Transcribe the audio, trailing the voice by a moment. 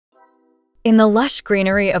In the lush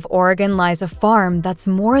greenery of Oregon lies a farm that's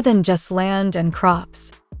more than just land and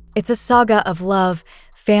crops. It's a saga of love,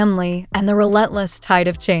 family, and the relentless tide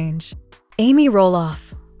of change. Amy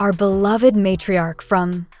Roloff, our beloved matriarch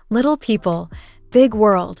from Little People, Big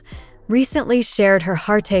World, recently shared her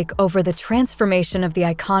heartache over the transformation of the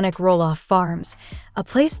iconic Roloff Farms, a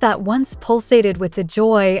place that once pulsated with the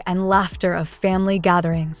joy and laughter of family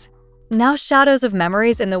gatherings. Now shadows of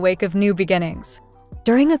memories in the wake of new beginnings.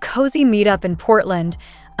 During a cozy meetup in Portland,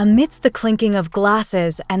 amidst the clinking of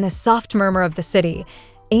glasses and the soft murmur of the city,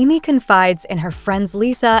 Amy confides in her friends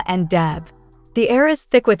Lisa and Deb. The air is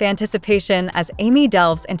thick with anticipation as Amy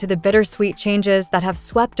delves into the bittersweet changes that have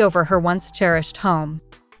swept over her once cherished home.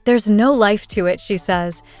 There's no life to it, she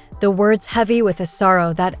says, the words heavy with a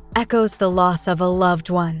sorrow that echoes the loss of a loved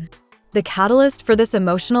one. The catalyst for this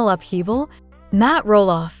emotional upheaval? Matt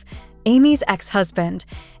Roloff, Amy's ex-husband,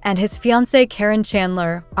 and his fiancée Caryn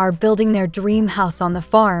Chandler are building their dream house on the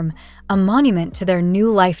farm, a monument to their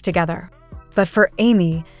new life together. But for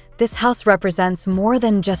Amy, this house represents more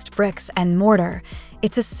than just bricks and mortar.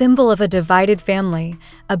 It's a symbol of a divided family,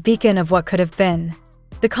 a beacon of what could have been.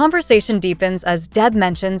 The conversation deepens as Deb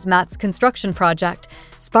mentions Matt's construction project,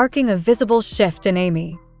 sparking a visible shift in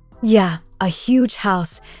Amy. "Yeah, a huge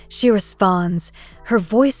house," she responds, her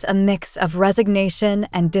voice a mix of resignation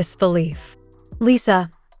and disbelief. Lisa,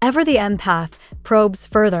 ever the empath, probes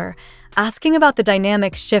further, asking about the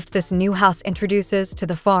dynamic shift this new house introduces to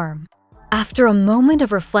the farm. After a moment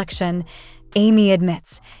of reflection, Amy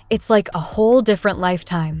admits it's like a whole different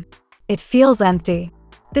lifetime. It feels empty.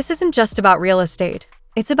 This isn't just about real estate.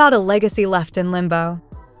 It's about a legacy left in limbo.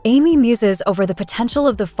 Amy muses over the potential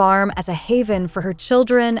of the farm as a haven for her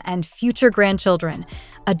children and future grandchildren,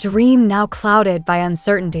 a dream now clouded by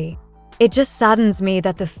uncertainty. "It just saddens me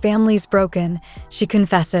that the family's broken," she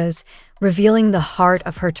confesses, revealing the heart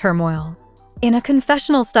of her turmoil. In a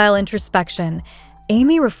confessional-style introspection,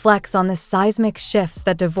 Amy reflects on the seismic shifts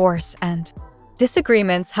that divorce and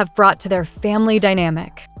disagreements have brought to their family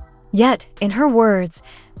dynamic. Yet, in her words,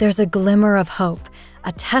 there's a glimmer of hope,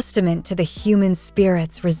 a testament to the human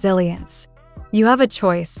spirit's resilience. You have a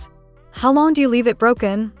choice. How long do you leave it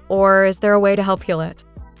broken, or is there a way to help heal it?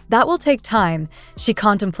 That will take time, she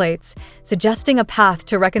contemplates, suggesting a path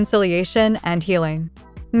to reconciliation and healing.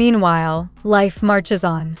 Meanwhile, life marches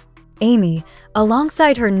on. Amy,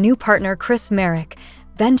 alongside her new partner Chris Merrick,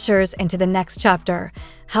 ventures into the next chapter,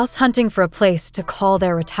 house hunting for a place to call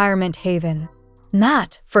their retirement haven.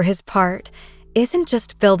 Matt, for his part, isn't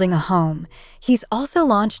just building a home. He's also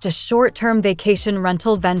launched a short-term vacation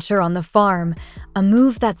rental venture on the farm, a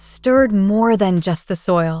move that stirred more than just the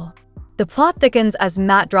soil. The plot thickens as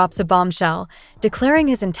Matt drops a bombshell, declaring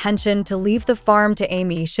his intention to leave the farm to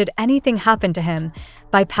Amy should anything happen to him,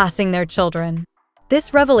 bypassing their children.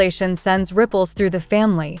 This revelation sends ripples through the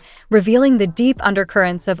family, revealing the deep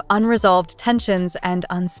undercurrents of unresolved tensions and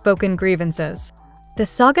unspoken grievances. The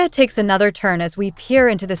saga takes another turn as we peer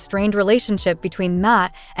into the strained relationship between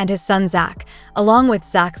Matt and his son Zach, along with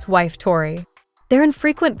Zach's wife Tori. Their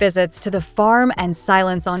infrequent visits to the farm and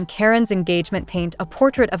silence on Caryn's engagement paint a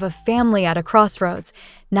portrait of a family at a crossroads,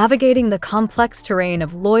 navigating the complex terrain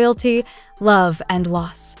of loyalty, love, and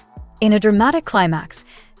loss. In a dramatic climax,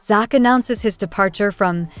 Zach announces his departure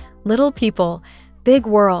from Little People, Big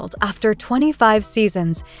World after 25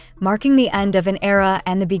 seasons, marking the end of an era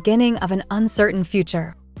and the beginning of an uncertain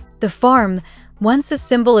future. The farm, once a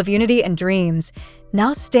symbol of unity and dreams,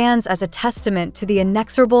 now stands as a testament to the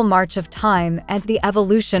inexorable march of time and the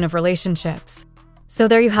evolution of relationships. So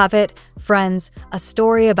there you have it, friends, a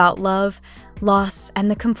story about love, loss, and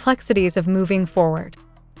the complexities of moving forward.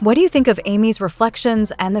 What do you think of Amy's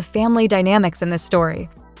reflections and the family dynamics in this story?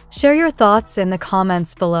 Share your thoughts in the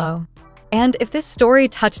comments below. And if this story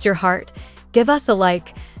touched your heart, give us a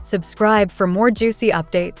like, subscribe for more juicy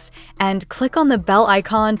updates, and click on the bell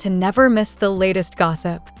icon to never miss the latest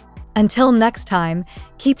gossip. Until next time,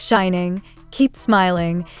 keep shining, keep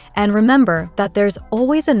smiling, and remember that there's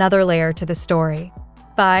always another layer to the story.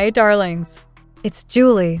 Bye, darlings. It's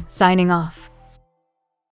Julie signing off.